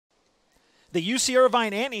The UC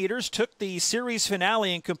Irvine Anteaters took the series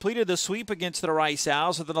finale and completed the sweep against the Rice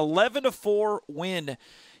Owls with an 11-4 win.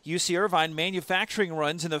 UC Irvine manufacturing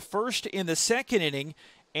runs in the first and the second inning,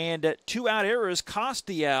 and 2 out errors cost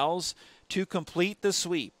the Owls to complete the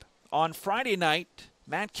sweep. On Friday night,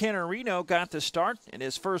 Matt Canarino got the start in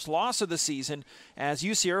his first loss of the season as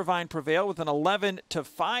UC Irvine prevailed with an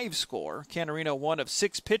 11-5 score. Canarino one of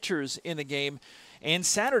 6 pitchers in the game. And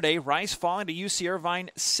Saturday, Rice falling to UC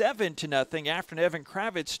Irvine 7-0 after an Evan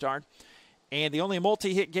Kravitz start. And the only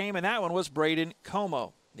multi-hit game in that one was Braden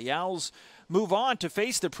Como. The Owls move on to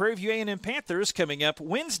face the Prairie View A&M Panthers coming up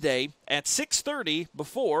Wednesday at 6:30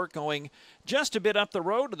 before going just a bit up the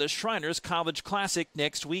road to the Shriners College Classic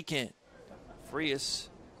next weekend. Frias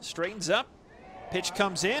straightens up. Pitch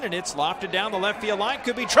comes in, and it's lofted down the left field line.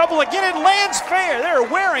 Could be trouble again. It lands fair. They're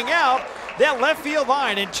wearing out that left field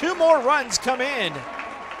line, and 2 more runs come in.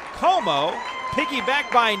 Como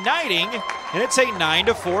piggybacked by Knighting, and it's a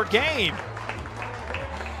 9-4 game.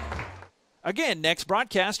 Again, next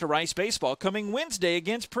broadcast of Rice Baseball coming Wednesday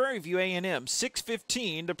against Prairie View A&M,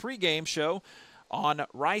 6:15, the pregame show on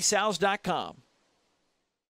riceowls.com.